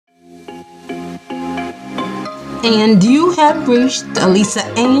And you have reached Lisa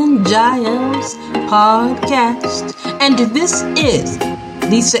and Jael's podcast. And this is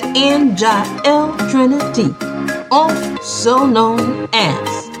Lisa and Jael Trinity, also known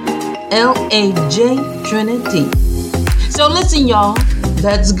as LAJ Trinity. So listen, y'all,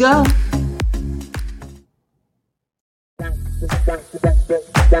 let's go.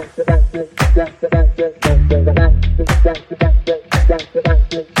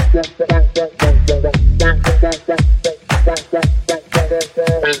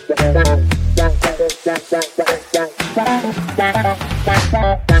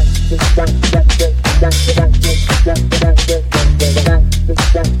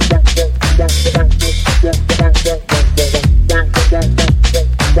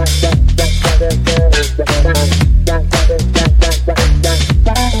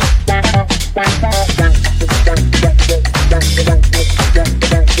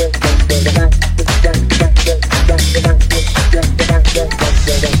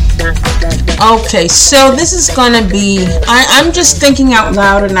 Okay, so this is gonna be, I'm just thinking out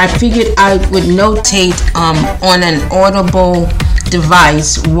loud, and I figured I would notate on an audible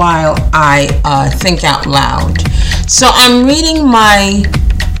device while I think out loud. So I'm reading my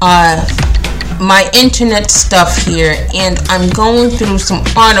internet stuff here, and I'm going through some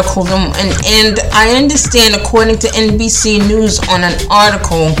articles, and I understand, according to NBC News, on an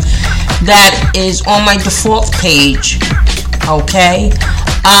article that is on my default page, okay?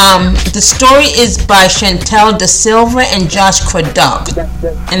 The story is by Chantel Da Silva and Josh Craddock,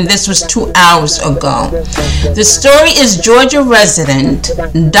 and this was 2 hours ago. The story is Georgia resident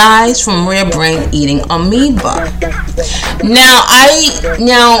dies from rare brain eating amoeba. Now I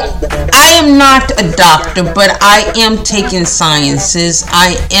am not a doctor, but I am taking sciences.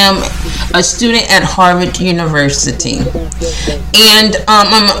 I am a student at Harvard University, and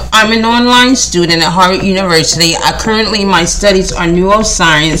I'm an online student at Harvard University. Currently my studies are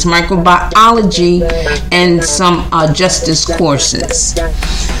neuroscience, microbiology, and some justice courses.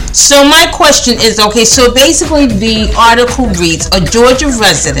 So my question is, okay, so basically the article reads, a Georgia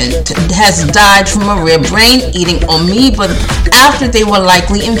resident has died from a rare brain-eating amoeba after they were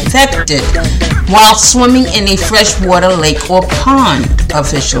likely infected while swimming in a freshwater lake or pond,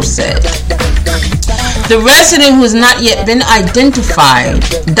 officials said. The resident, who has not yet been identified,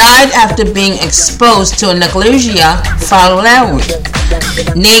 died after being exposed to a Naegleria fowleri,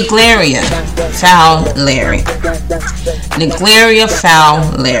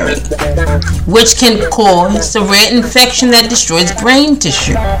 which can cause a rare infection that destroys brain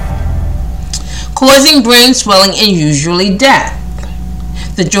tissue, causing brain swelling and usually death,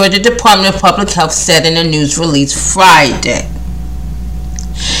 the Georgia Department of Public Health said in a news release Friday.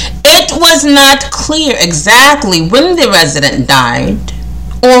 It was not clear exactly when the resident died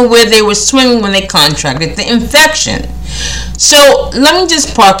or where they were swimming when they contracted the infection. So let me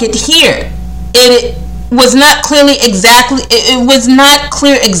just park it here. It was not clear exactly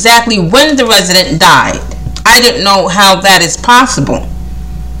when the resident died. I don't know how that is possible.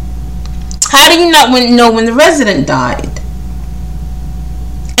 How do you not know when the resident died?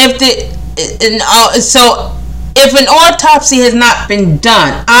 If an autopsy has not been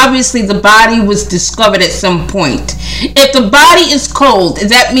done, obviously the body was discovered at some point. If the body is cold,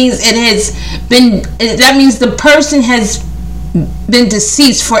 that means the person has been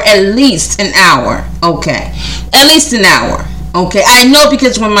deceased for at least an hour. Okay. At least an hour. Okay. I know,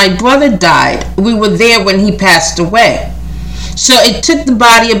 because when my brother died, we were there when he passed away. So it took the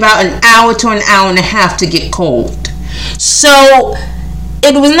body about an hour to an hour and a half to get cold. So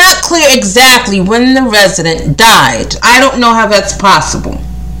it was not clear exactly when the resident died. I don't know how that's possible.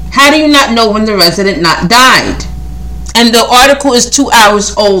 How do you not know when the resident not died? And the article is 2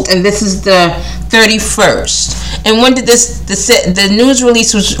 hours old, and this is the 31st. And when did the news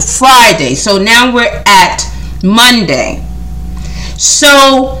release was Friday, so now we're at Monday.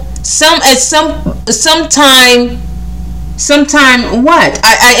 So sometime what?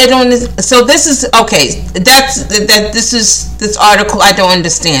 I don't. So this is okay. This article I don't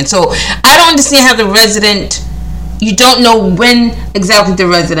understand. So I don't understand how the resident. You don't know when exactly the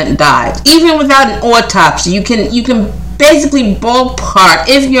resident died. Even without an autopsy, you can basically ballpark.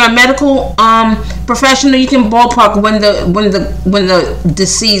 If you're a medical professional, you can ballpark when the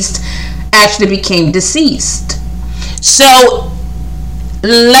deceased actually became deceased. So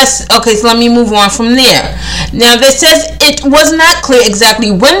let me move on from there. Now, this says it was not clear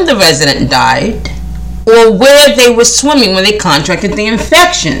exactly when the resident died or where they were swimming when they contracted the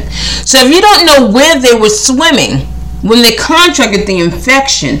infection. So if you don't know where they were swimming when they contracted the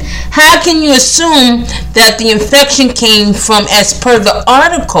infection, how can you assume that the infection came from, as per the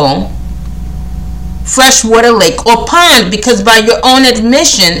article, freshwater lake or pond, because by your own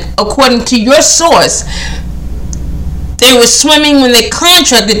admission, according to your source, they were swimming when they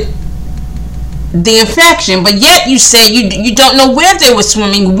contracted the infection, but yet you say you don't know where they were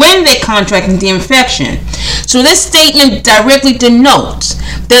swimming when they contracted the infection. So this statement directly denotes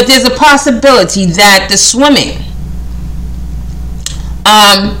that there's a possibility that the swimming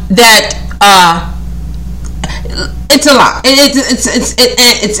it's a lie.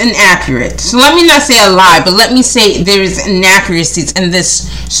 It's inaccurate. So let me not say a lie, but let me say there is inaccuracies in this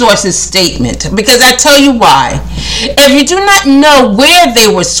source's statement, because I tell you why. If you do not know where they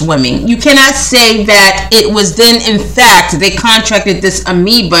were swimming, you cannot say that it was then in fact they contracted this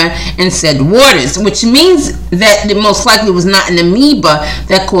amoeba in said waters, which means that it most likely was not an amoeba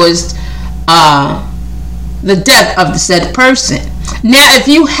that caused the death of the said person. Now,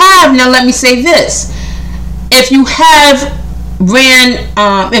 let me say this. If you have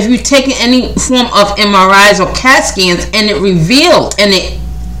if you've taken any form of MRIs or CAT scans and it revealed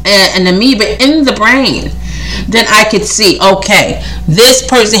an amoeba in the brain, then I could see, okay, this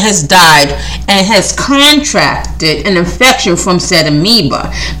person has died and has contracted an infection from said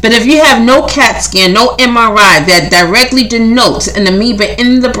amoeba. But if you have no CAT scan, no MRI that directly denotes an amoeba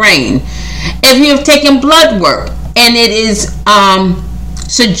in the brain, if you have taken blood work and it is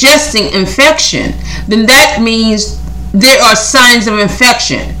suggesting infection, then that means there are signs of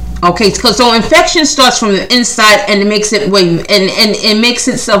infection. Okay, so infection starts from the inside and it makes it makes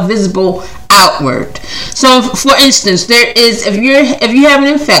itself visible outward. So, for instance, if you have an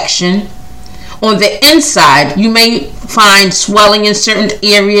infection on the inside, you may find swelling in certain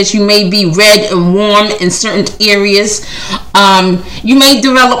areas. You may be red and warm in certain areas. You may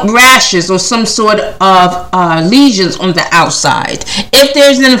develop rashes or some sort of lesions on the outside. If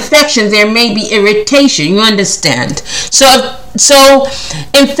there's an infection, there may be irritation. You understand? So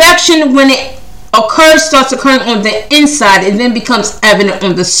infection, when it starts occurring on the inside, it then becomes evident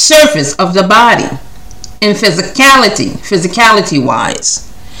on the surface of the body in physicality wise.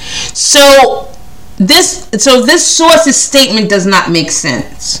 So this source's statement does not make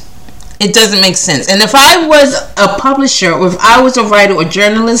sense. It doesn't make sense. And if I was a publisher, or if I was a writer or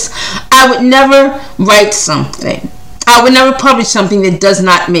journalist, I would never write something. I would never publish something that does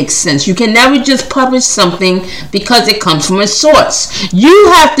not make sense. You can never just publish something because it comes from a source.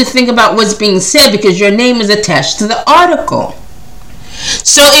 You have to think about what's being said because your name is attached to the article.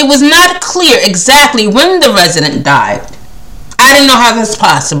 So it was not clear exactly when the resident died. I didn't know how that's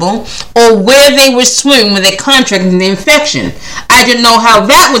possible, or where they were swimming when they contracted the infection. I didn't know how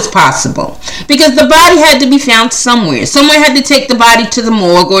that was possible, because the body had to be found somewhere. Someone had to take the body to the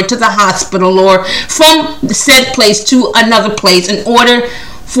morgue or to the hospital or from the said place to another place in order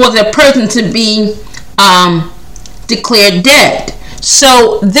for the person to be declared dead.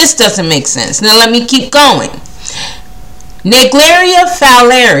 So this doesn't make sense. Now let me keep going. Naegleria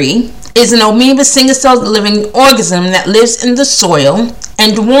fowleri is an amoeba single-celled living organism that lives in the soil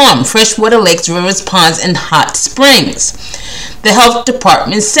and warm freshwater lakes, rivers, ponds, and hot springs. The health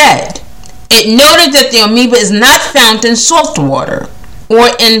department said. It noted that the amoeba is not found in salt water or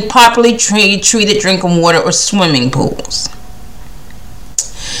in properly treated drinking water or swimming pools.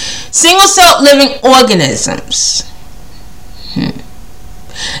 Single-celled living organisms.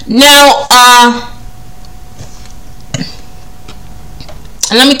 Now,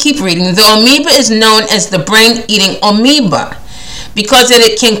 and let me keep reading. The amoeba is known as the brain-eating amoeba because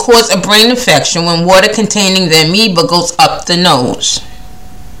it can cause a brain infection when water containing the amoeba goes up the nose.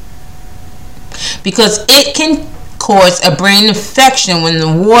 Because it can cause a brain infection when the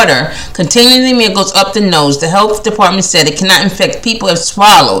water containing the amoeba goes up the nose. The health department said it cannot infect people if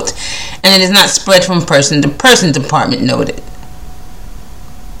swallowed, and it is not spread from person to person, department noted.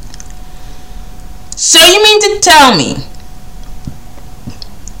 So you mean to tell me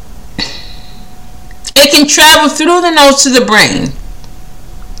it can travel through the nose to the brain,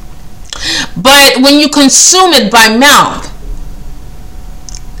 but when you consume it by mouth,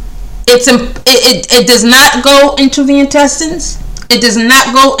 it does not go into the intestines. It does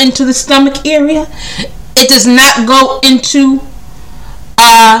not go into the stomach area. It does not go into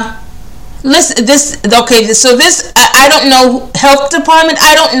I don't know, health department,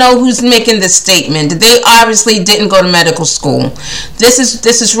 I don't know who's making this statement. They obviously didn't go to medical school. This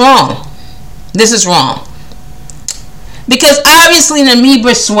is wrong. This is wrong. Because obviously an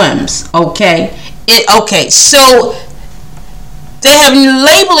amoeba swims, okay? So they have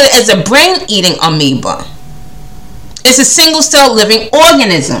labeled it as a brain-eating amoeba. It's a single-celled living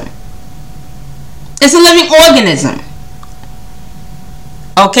organism. It's a living organism.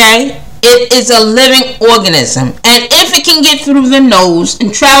 Okay? It is a living organism. And if it can get through the nose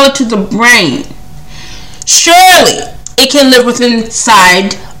and travel to the brain, surely it can live within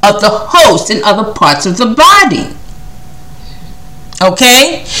inside of the host in other parts of the body.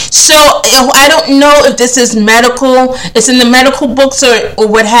 Okay, so I don't know if this is medical, it's in the medical books or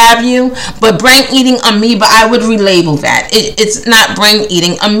what have you, but brain-eating amoeba, I would relabel that. It's not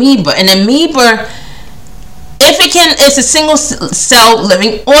brain-eating amoeba. An amoeba, it's a single-cell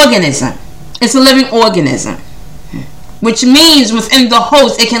living organism. It's a living organism, which means within the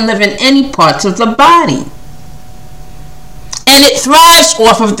host, it can live in any parts of the body. And it thrives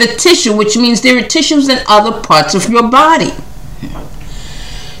off of the tissue, which means there are tissues in other parts of your body.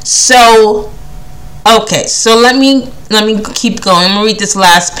 So, okay, so let me keep going. I'm going to read this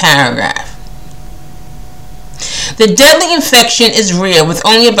last paragraph. The deadly infection is rare, with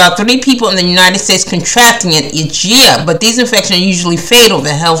only about 3 people in the United States contracting it each year, but these infections are usually fatal,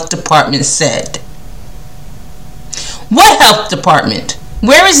 the health department said. What health department?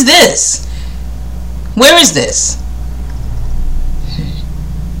 Where is this? Where is this?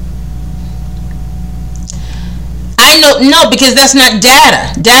 I know, no, because that's not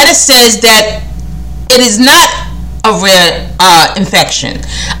data. Data says that it is not a rare infection.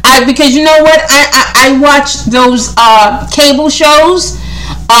 Because you know what? I watch those cable shows.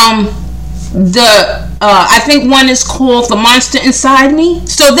 I think one is called The Monster Inside Me.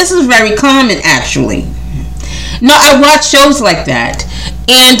 So this is very common, actually. No, I watch shows like that,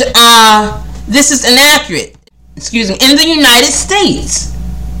 and this is inaccurate. Excuse me. In the United States.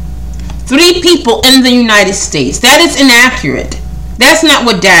 3 people in the United States. That is inaccurate. That's not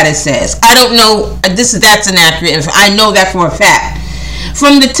what data says. I don't know. That's inaccurate. I know that for a fact.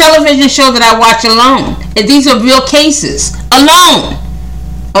 From the television show that I watch alone. These are real cases. Alone.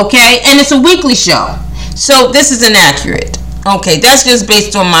 Okay? And it's a weekly show. So this is inaccurate. Okay, that's just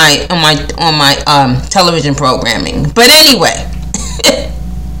based on my television programming. But anyway,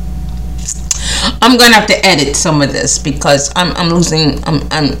 I'm gonna have to edit some of this because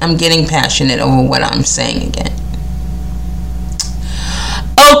I'm getting passionate over what I'm saying again.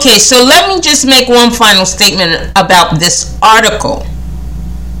 Okay, so let me just make one final statement about this article.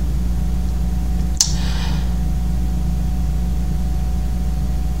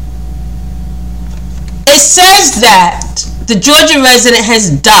 It says that the Georgia resident has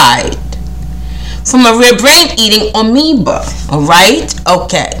died from a rare brain-eating amoeba. All right?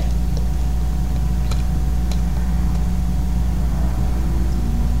 Okay.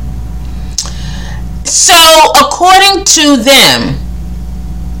 So, according to them,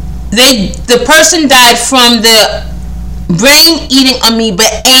 the person died from the brain-eating amoeba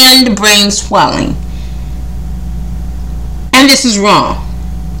and brain swelling. And this is wrong.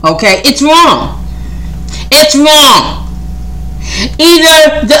 Okay? It's wrong. It's wrong.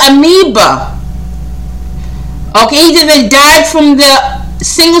 Either the amoeba, okay, either they died from the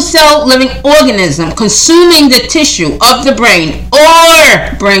single-cell living organism consuming the tissue of the brain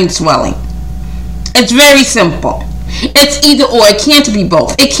or brain swelling. It's very simple. It's either or. It can't be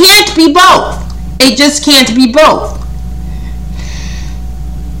both. It can't be both. It just can't be both.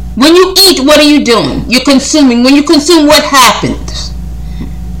 When you eat, what are you doing? You're consuming. When you consume, what happens?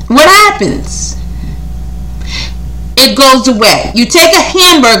 What happens? It goes away. You take a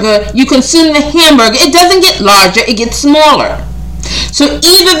hamburger, you consume the hamburger. It doesn't get larger, it gets smaller. So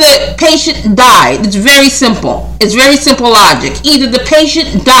either the patient died. It's very simple. It's very simple logic. Either the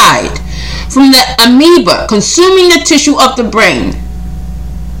patient died from the amoeba consuming the tissue of the brain,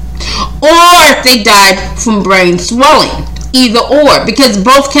 or they died from brain swelling. Either or, because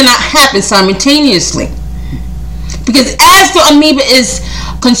both cannot happen simultaneously. Because as the amoeba is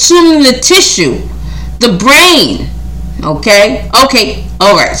consuming the tissue, the brain, okay,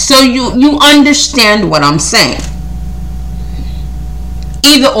 all right, so you understand what I'm saying.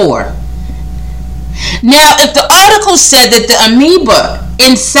 Either or. Now, if the article said that the amoeba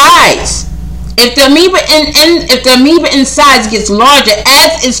insides, if the amoeba insides gets larger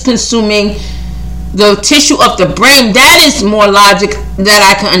as it's consuming the tissue of the brain, that is more logic that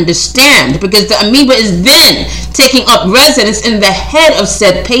I can understand, because the amoeba is then taking up residence in the head of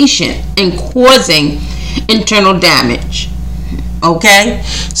said patient and causing internal damage. Okay,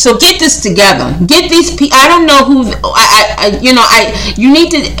 so get this together. Get these people. I don't know who. You need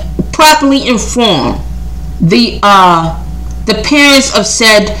to properly inform the parents of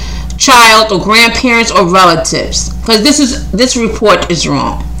said child or grandparents or relatives, because this report is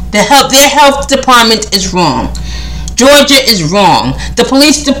wrong. Their health department is wrong. Georgia is wrong. The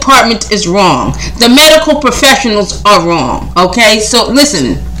police department is wrong. The medical professionals are wrong. Okay, so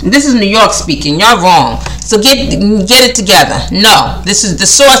listen. This is New York speaking. Y'all wrong. So get it together. No, the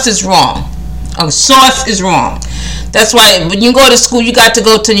source is wrong. A source is wrong. That's why when you go to school, you got to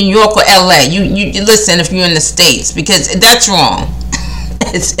go to New York or LA. You listen if you're in the States, because that's wrong.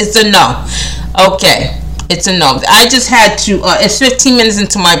 It's a no. Okay, it's a no. I just had to. It's 15 minutes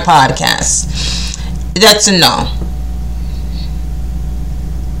into my podcast. That's a no.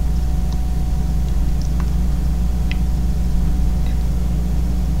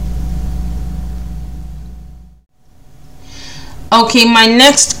 Okay, my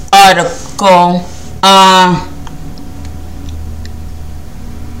next article.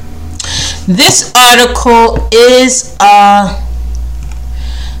 This article is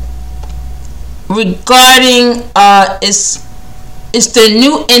regarding is the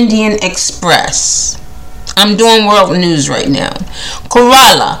New Indian Express. I'm doing world news right now.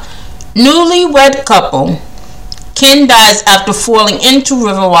 Kerala, newlywed couple, Ken dies after falling into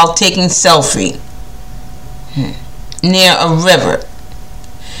river while taking selfie near a river.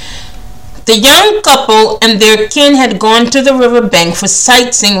 The young couple and their kin had gone to the riverbank for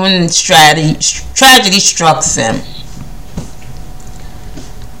sightseeing when tragedy struck them.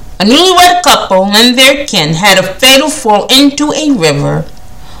 A newlywed couple and their kin had a fatal fall into a river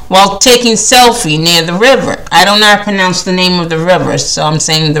while taking selfie near the river. I don't know how to pronounce the name of the river, so I'm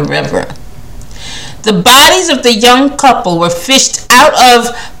saying the river. The bodies of the young couple were fished out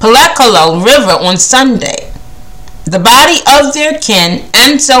of Palakala River on Sunday. The body of their kin,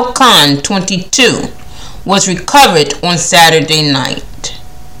 Ansel Khan, 22, was recovered on Saturday night.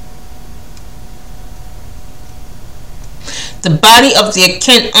 The body of their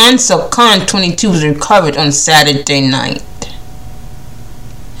kin, Ansel Khan, 22, was recovered on Saturday night.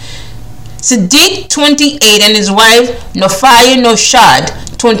 Sadiq, 28, and his wife, Nofaya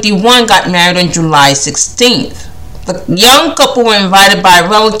Noshad, 21, got married on July 16th. The young couple were invited by a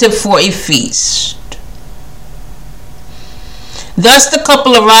relative for a feast. Thus, the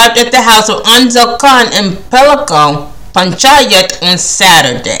couple arrived at the house of Ansel Khan in Pelako, Panchayat on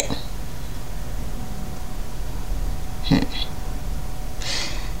Saturday.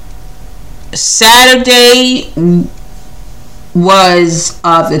 Saturday was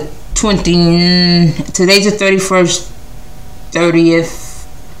the 20. Today's the 31st, 30th,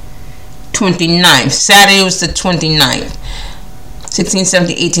 29th. Saturday was the 29th. 16,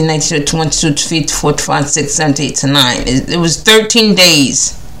 17, 18, 19, 20, 22, 23, 24, 25, 26, 27, 28, 29. It was 13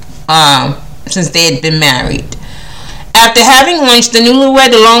 days since they had been married. After having lunch, the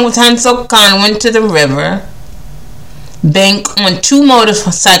newlywed, along with Ansel Khan, went to the river bank on 2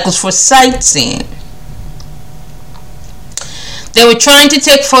 motorcycles for sightseeing. They were trying to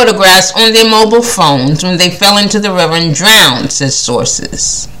take photographs on their mobile phones when they fell into the river and drowned, says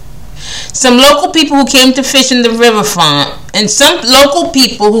sources. Some local people who came to fish in the riverfront and some local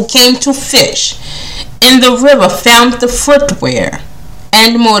people who came to fish in the river found the footwear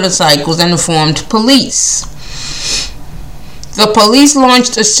and motorcycles and informed police. The police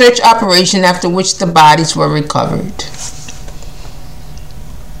launched a search operation, after which the bodies were recovered.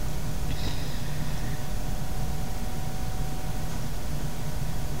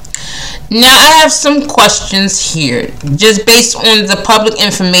 Now, I have some questions here, just based on the public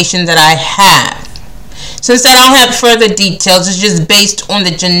information that I have. Since I don't have further details, it's just based on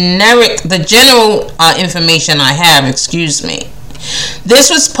the general information I have, excuse me. This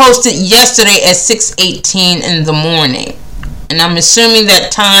was posted yesterday at 6:18 in the morning, and I'm assuming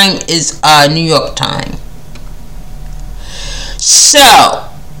that time is New York time. So,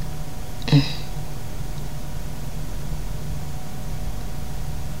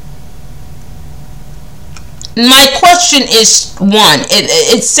 my question is, one,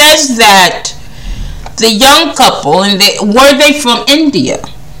 it says that the young couple, and were they from India?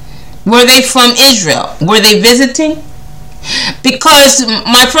 Were they from Israel? Were they visiting? Because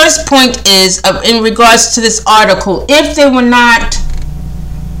my first point is, in regards to this article, if they were not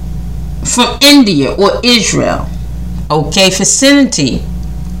from India or Israel, okay, vicinity,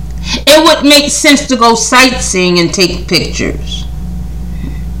 it would make sense to go sightseeing and take pictures.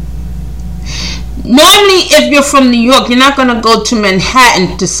 Normally, if you're from New York, you're not going to go to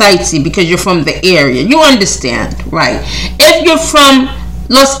Manhattan to sightsee because you're from the area. You understand, right? If you're from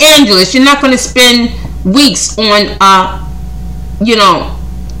Los Angeles, you're not going to spend weeks on,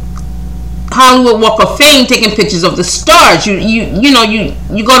 Hollywood Walk of Fame taking pictures of the stars. You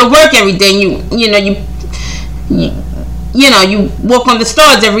go to work every day and you walk on the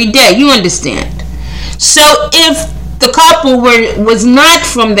stars every day. You understand? So if the couple was not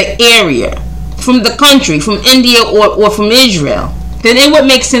from the area, from the country, from India or from Israel, then it would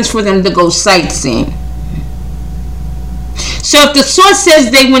make sense for them to go sightseeing. So if the source says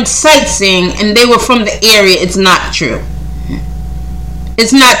they went sightseeing and they were from the area, it's not true.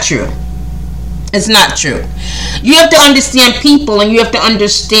 It's not true. It's not true. You have to understand people, and you have to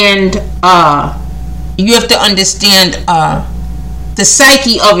understand the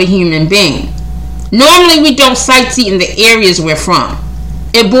psyche of a human being. Normally, we don't sightsee in the areas we're from.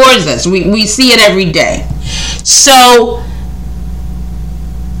 It bores us. We see it every day. So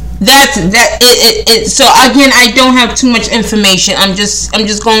so again, I don't have too much information. I'm just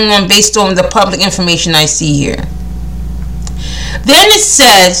going on based on the public information I see here. Then it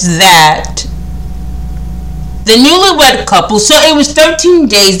says that the newlywed couple, so it was 13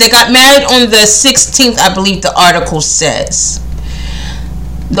 days. They got married on the 16th, I believe the article says.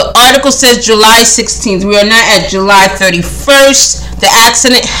 The article says July 16th. We are not at July 31st. The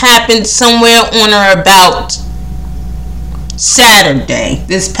accident happened somewhere on or about Saturday,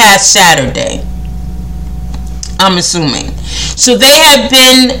 this past Saturday, I'm assuming. So they have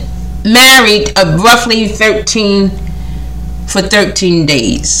been married roughly 13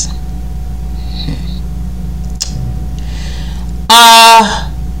 days.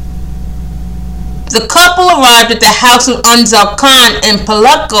 The couple arrived at the house of Anzal Khan in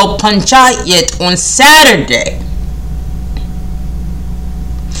Palako Panchayat on Saturday.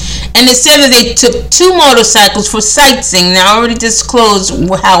 And it said that they took 2 motorcycles for sightseeing. Now, I already disclosed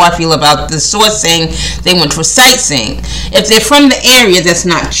how I feel about the source saying they went for sightseeing. If they're from the area, that's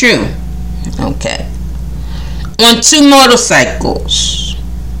not true. Okay. On 2 motorcycles.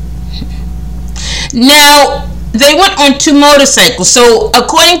 Now, they went on 2 motorcycles. So,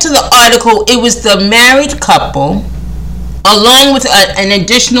 according to the article, it was the married couple along with an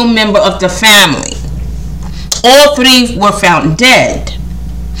additional member of the family. All 3 were found dead.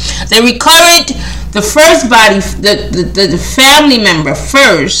 They recovered the first body, the family member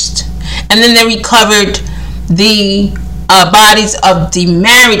first, and then they recovered the bodies of the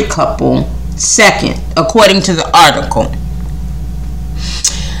married couple second, according to the article.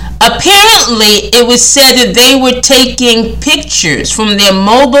 Apparently, it was said that they were taking pictures from their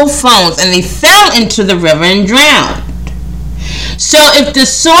mobile phones and they fell into the river and drowned. So if the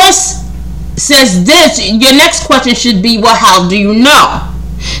source says this, your next question should be, well, how do you know?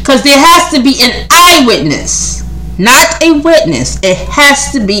 Because there has to be an eyewitness, not a witness. It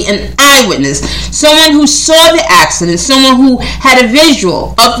has to be an eyewitness. Someone who saw the accident, someone who had a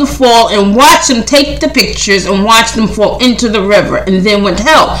visual of the fall and watched them take the pictures and watch them fall into the river and then went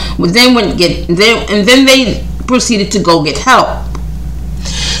help. Then they proceeded to go get help.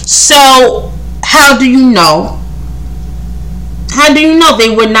 So, how do you know? How do you know they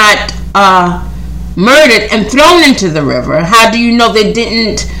were not murdered and thrown into the river? How do you know they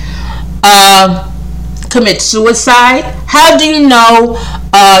didn't commit suicide? How do you know?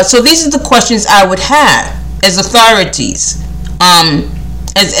 So these are the questions I would have as authorities,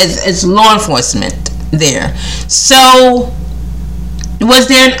 as law enforcement there. So was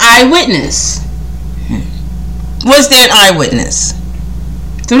there an eyewitness? Was there an eyewitness?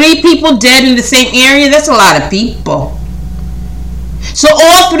 3 people dead in the same area? That's a lot of people. So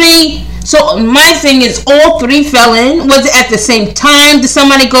all 3. So my thing is, all 3 fell in. Was it at the same time? Did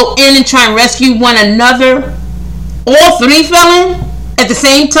somebody go in and try and rescue one another? All 3 fell in at the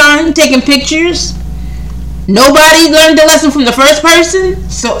same time, taking pictures. Nobody learned the lesson from the first person.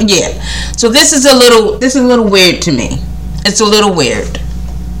 So yeah. So this is a little weird to me. It's a little weird.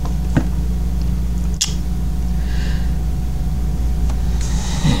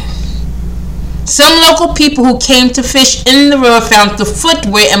 Some local people who came to fish in the river found the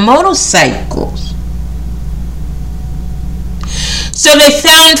footwear and motorcycles. So they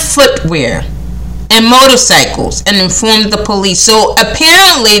found footwear and motorcycles and informed the police. So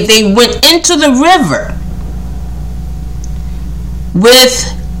apparently they went into the river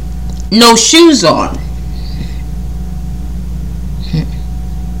with no shoes on.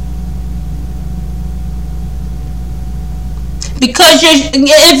 Because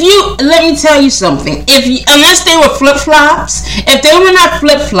let me tell you something. Unless they were flip-flops, if they were not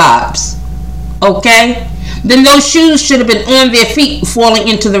flip-flops, okay, then those shoes should have been on their feet falling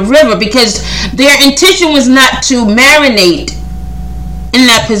into the river, because their intention was not to marinate in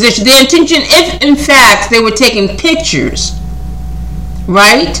that position. Their intention, if in fact they were taking pictures,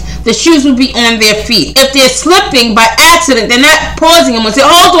 right, the shoes would be on their feet. If they're slipping by accident, they're not pausing them and say,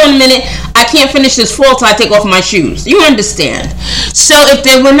 hold on a minute, I can't finish this fall till I take off my shoes. You understand? So if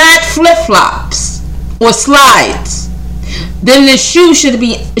they were not flip-flops or slides, then the shoes should have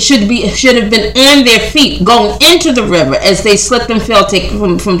been on their feet going into the river as they slipped and fell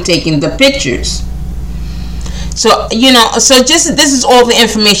from taking the pictures. So, this is all the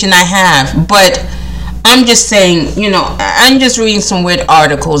information I have, but I'm just saying, I'm just reading some weird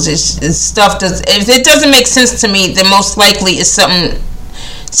articles. It's stuff if it doesn't make sense to me, then most likely it's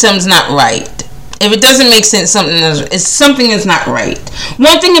something's not right. If it doesn't make sense, something is not right.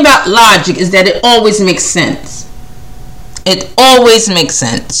 One thing about logic is that it always makes sense. It always makes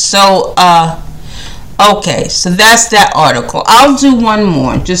sense. So, okay, so that's that article. I'll do one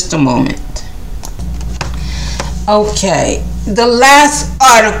more, just a moment. Okay, the last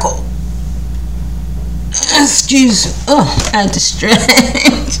article. Excuse me. Oh, I had to stretch.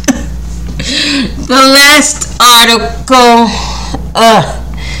 The last article.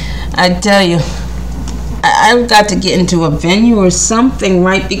 I tell you, I've got to get into a venue or something,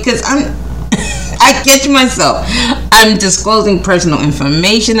 right? Because I catch myself. I'm disclosing personal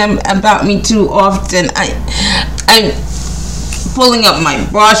information about me too often. I'm pulling up my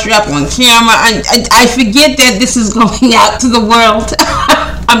bra strap on camera. I forget that this is going out to the world.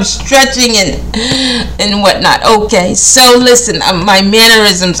 I'm stretching and whatnot. Okay, so listen, my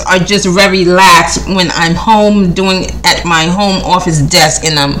mannerisms are just very lax when I'm home doing at my home office desk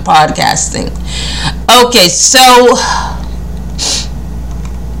and I'm podcasting. Okay, so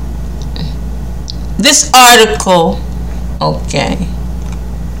this article, okay,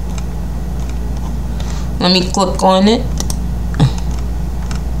 let me click on it.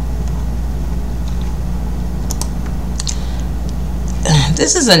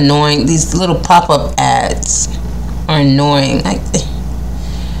 This is annoying. These little pop-up ads are annoying.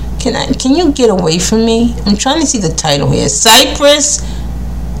 Can you get away from me? I'm trying to see the title here. Cyprus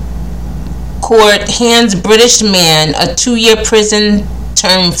court hands British man a 2-year prison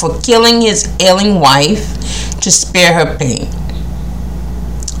term for killing his ailing wife to spare her pain.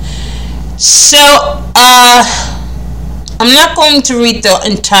 So, I'm not going to read the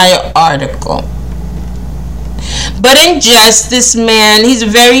entire article. But in jest, this man, he's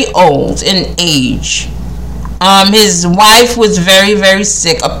very old in age. His wife was very, very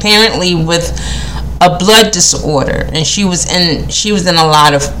sick, apparently with a blood disorder, and she was in a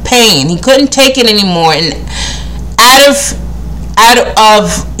lot of pain. He couldn't take it anymore, and out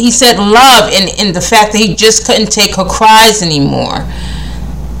of he said love in the fact that he just couldn't take her cries anymore.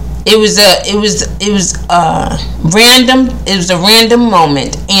 It was a random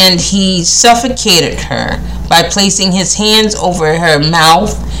moment, and he suffocated her by placing his hands over her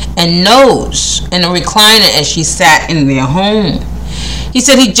mouth and nose in a recliner as she sat in their home. He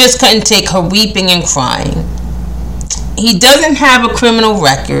said he just couldn't take her weeping and crying. He doesn't have a criminal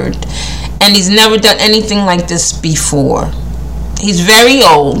record, and he's never done anything like this before. He's very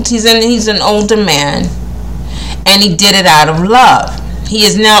old. He's an older man, and he did it out of love. He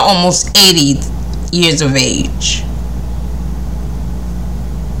is now almost 80 years of age.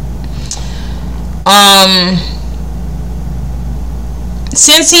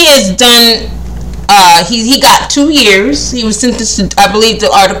 Since he has done, he got 2 years. He was sentenced to, I believe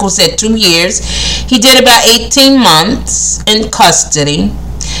the article said 2 years. He did about 18 months in custody.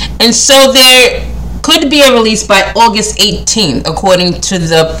 And so there could be a release by August 18th, according to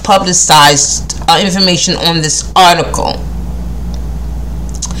the publicized information on this article.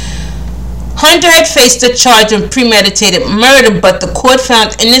 Hunter had faced a charge of premeditated murder, but the court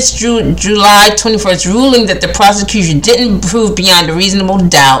found in its July 21st ruling that the prosecution didn't prove beyond a reasonable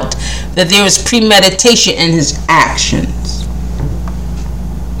doubt that there was premeditation in his actions.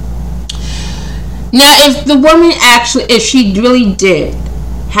 Now, if the woman if she really did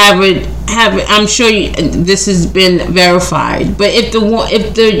have it, I'm sure this has been verified. But if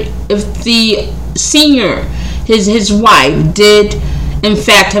the senior, his wife, did in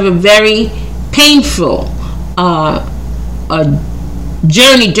fact have a very painful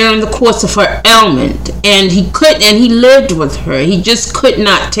journey during the course of her ailment, and he lived with her. He just could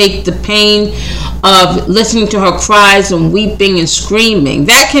not take the pain of listening to her cries and weeping and screaming.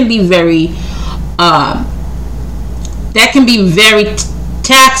 That can be very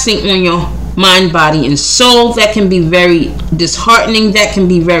taxing on your mind, body, and soul. That can be very disheartening. That can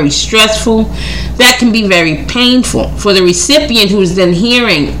be very stressful. That can be very painful for the recipient, who is then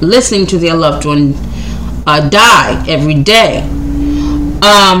listening to their loved one die every day.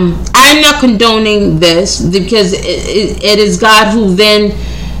 I'm not condoning this, because it is God who then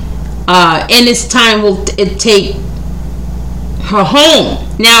in His time will take her home.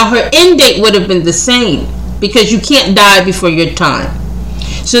 Now, her end date would have been the same, because you can't die before your time.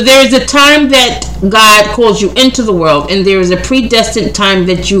 So there is a time that God calls you into the world, and there is a predestined time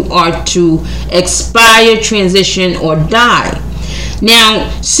that you are to expire, transition, or die.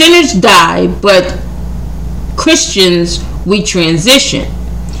 Now, sinners die, but Christians, we transition.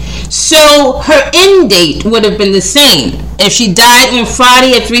 So her end date would have been the same. If she died on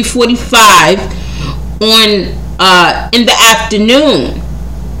Friday at 3:45 in the afternoon,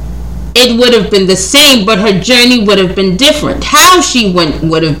 it would have been the same, but her journey would have been different. How she went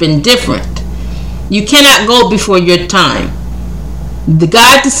would have been different. You cannot go before your time. The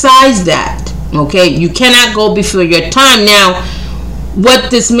God decides that. Okay, you cannot go before your time. Now, what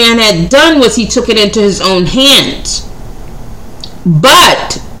this man had done was he took it into his own hands,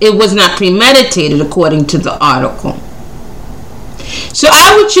 but it was not premeditated according to the article. So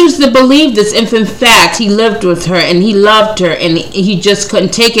I would choose to believe this if in fact he lived with her and he loved her and he just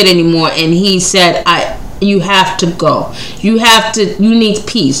couldn't take it anymore, and he said, you have to go. You need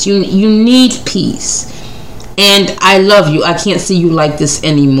peace. You need peace. And I love you. I can't see you like this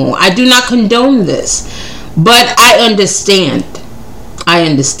anymore. I do not condone this, but I understand. I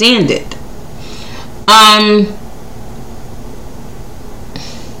understand it.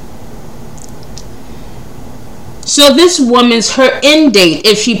 So this woman's, her end date,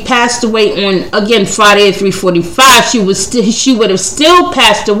 if she passed away on, again, Friday at 3:45, she would have still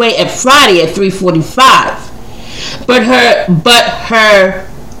passed away at Friday at 3:45. But her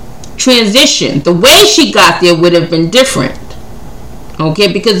transition, the way she got there would have been different. Okay,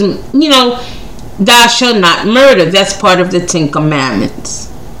 because, thou shalt not murder. That's part of the 10 Commandments.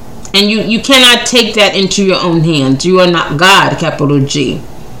 And you cannot take that into your own hands. You are not God, capital G.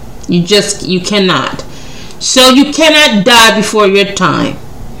 You cannot. So you cannot die before your time.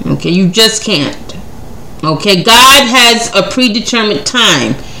 Okay, you just can't. Okay, God has a predetermined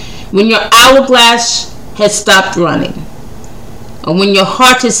time when your hourglass has stopped running, or when your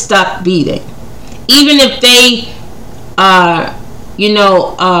heart has stopped beating. Even if they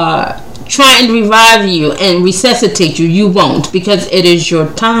try and revive you and resuscitate you, you won't, because it is your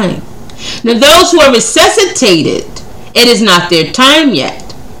time. Now those who are resuscitated, it is not their time yet.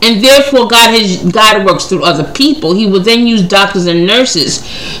 And therefore, God works through other people. He will then use doctors and nurses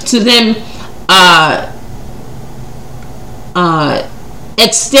to then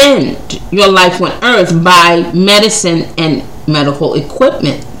extend your life on earth by medicine and medical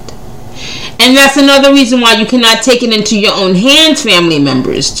equipment. And that's another reason why you cannot take it into your own hands, family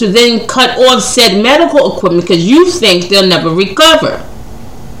members, to then cut off said medical equipment because you think they'll never recover.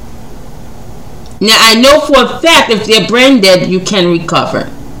 Now, I know for a fact if they're brain dead, you can recover.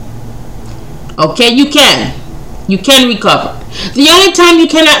 Okay, you can. You can recover. The only time you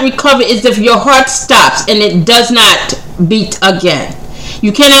cannot recover is if your heart stops and it does not beat again.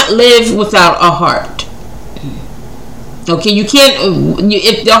 You cannot live without a heart. Okay, you can't.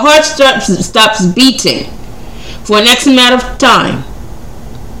 If the heart stops beating for an X amount of time,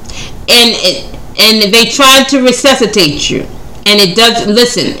 and they try to resuscitate you, and it does.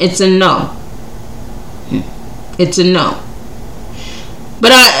 Listen, it's a no. It's a no.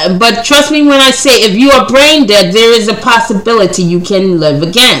 But trust me when I say, if you are brain dead, there is a possibility you can live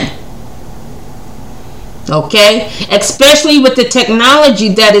again. Okay? Especially with the technology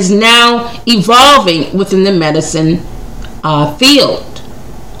that is now evolving within the medicine field.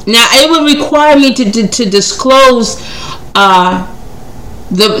 Now, it would require me to disclose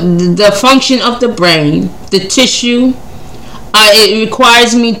the function of the brain, the tissue. It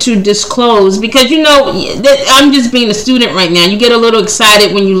requires me to disclose, because I'm just being a student right now. You get a little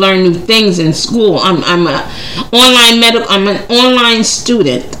excited when you learn new things in school. I'm an online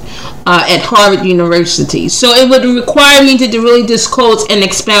student at Harvard University, so it would require me to really disclose and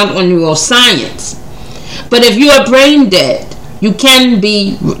expound on neuroscience. But if you are brain dead, you can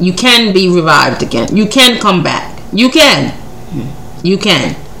be revived again. You can come back. You can.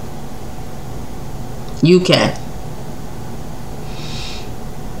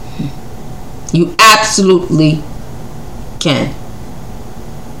 You absolutely can.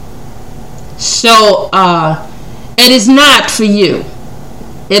 So it is not for you.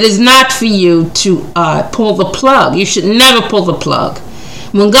 It is not for you to pull the plug. You should never pull the plug.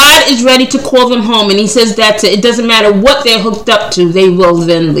 When God is ready to call them home, and he says that it doesn't matter what they're hooked up to, they will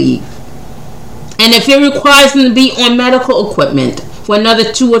then leave. And if it requires them to be on medical equipment for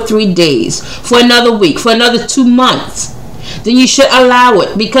another 2 or 3 days, for another week, for another 2 months, then you should allow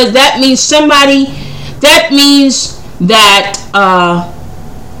it, because that means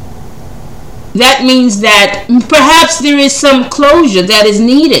that perhaps there is some closure that is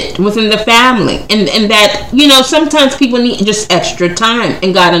needed within the family, and that sometimes people need just extra time,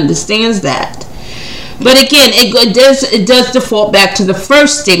 and God understands that. But again, it does default back to the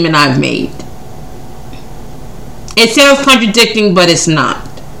first statement I've made. It sounds contradicting, but it's not.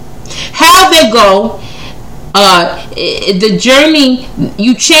 How they go, the journey,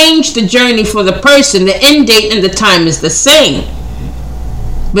 you change the journey for the person. The end date and the time is the same,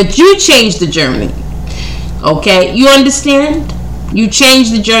 but you change the journey. Okay, you understand? You change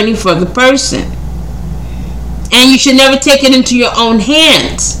the journey for the person, and you should never take it into your own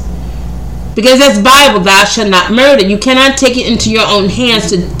hands. Because that's Bible, thou shalt not murder. You cannot take it into your own hands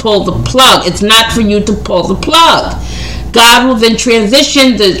to pull the plug. It's not for you to pull the plug. God will then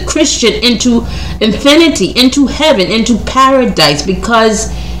transition the Christian into infinity, into heaven, into paradise, because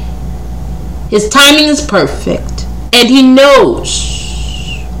his timing is perfect. And he knows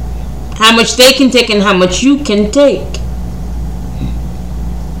how much they can take and how much you can take.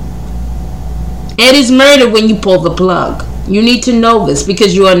 It is murder when you pull the plug. You need to know this,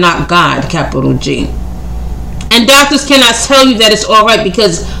 because you are not God, capital G. And doctors cannot tell you that it's all right,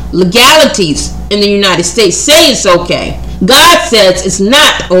 because legalities in the United States say it's okay. God says it's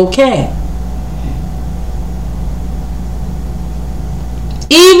not okay.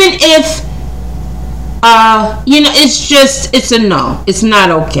 Even if, it's a no. It's not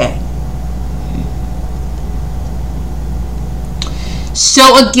okay.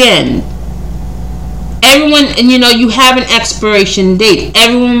 So again, everyone, and you have an expiration date.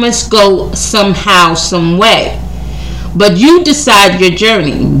 Everyone must go somehow, some way. But you decide your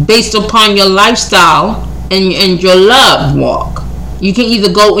journey based upon your lifestyle and your love walk. You can either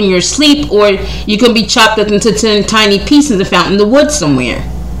go in your sleep, or you can be chopped up into 10 tiny pieces and found in the woods somewhere.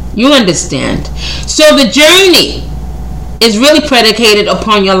 You understand? So the journey is really predicated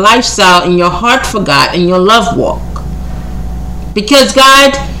upon your lifestyle and your heart for God and your love walk. Because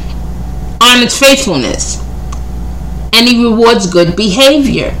God honors faithfulness, and he rewards good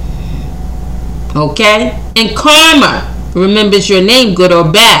behavior. Okay? And karma remembers your name, good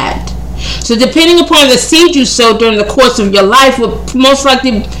or bad. So depending upon the seed you sow during the course of your life will most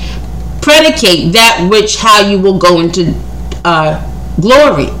likely predicate that which how you will go into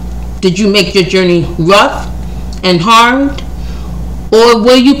glory. Did you make your journey rough and hard, or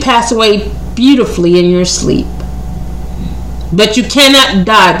will you pass away beautifully in your sleep? But you cannot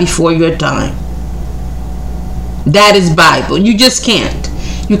die before your time. That is Bible. You just can't.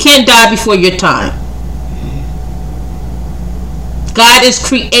 You can't die before your time. God is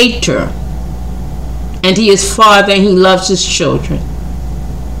creator, and he is father, and he loves his children.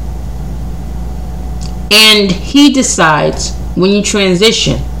 And he decides when you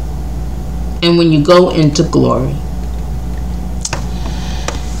transition and when you go into glory.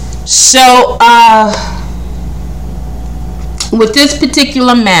 So, with this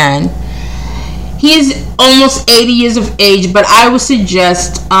particular man, he is almost 80 years of age, but I would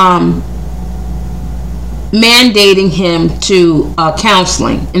suggest mandating him to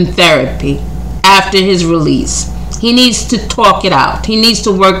counseling and therapy after his release. He needs to talk it out. He needs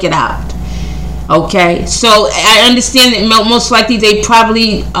to work it out. Okay, so I understand that most likely they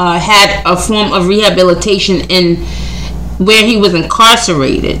probably had a form of rehabilitation in where he was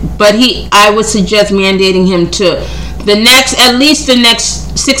incarcerated, but I would suggest mandating him to at least the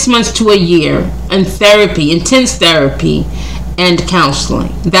next 6 months to a year in therapy, intense therapy and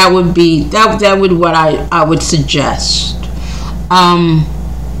counseling. That would be what I would suggest.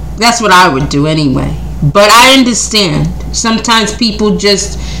 That's what I would do anyway. But I understand sometimes people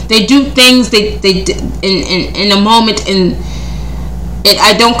they do things they in a moment, and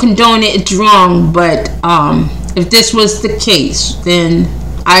I don't condone it. It's wrong, but if this was the case, then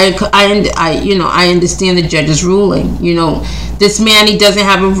I understand the judge's ruling. This man, he doesn't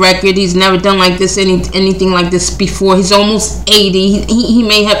have a record. He's never done like this, anything like this before. He's almost 80. He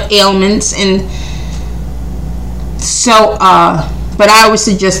may have ailments, and so but I would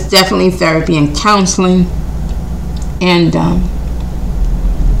suggest definitely therapy and counseling, and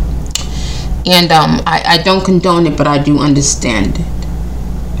I don't condone it, but I do understand it.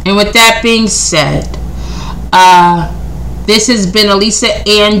 And with that being said, this has been a Lisa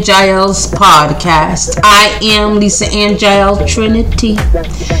Ann Giles podcast. I am Lisa Ann Giles Trinity.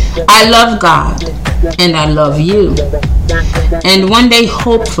 I love God, and I love you. And one day,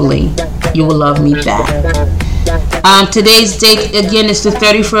 hopefully, you will love me back. Today's date again is the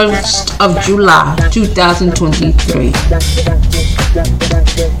 31st of July 2023.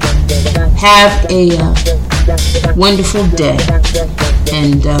 Have a wonderful day,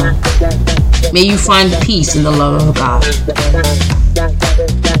 and may you find peace in the love of God.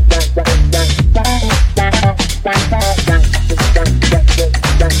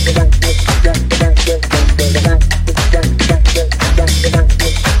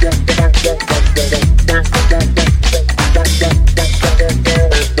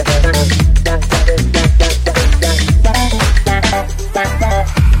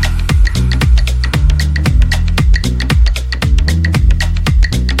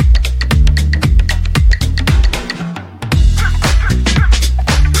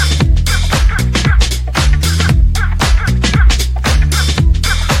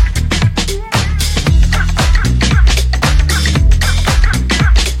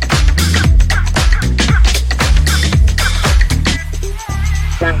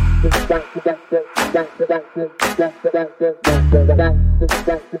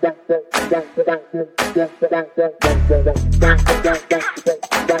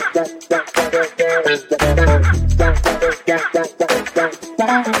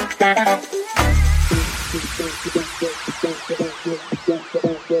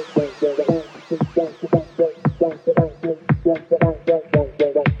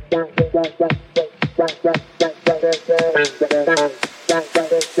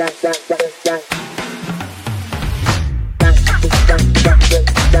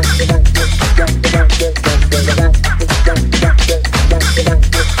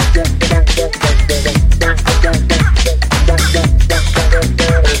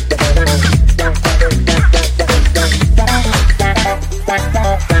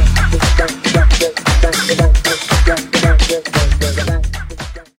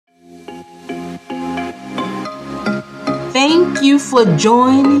 Thank you for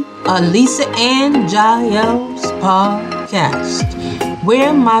joining Alisa and Jael's podcast,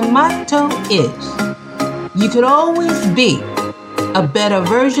 where my motto is, you could always be a better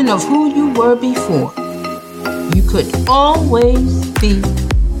version of who you were before. You could always be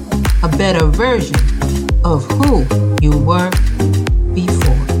a better version of who you were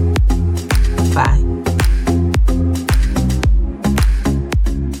before.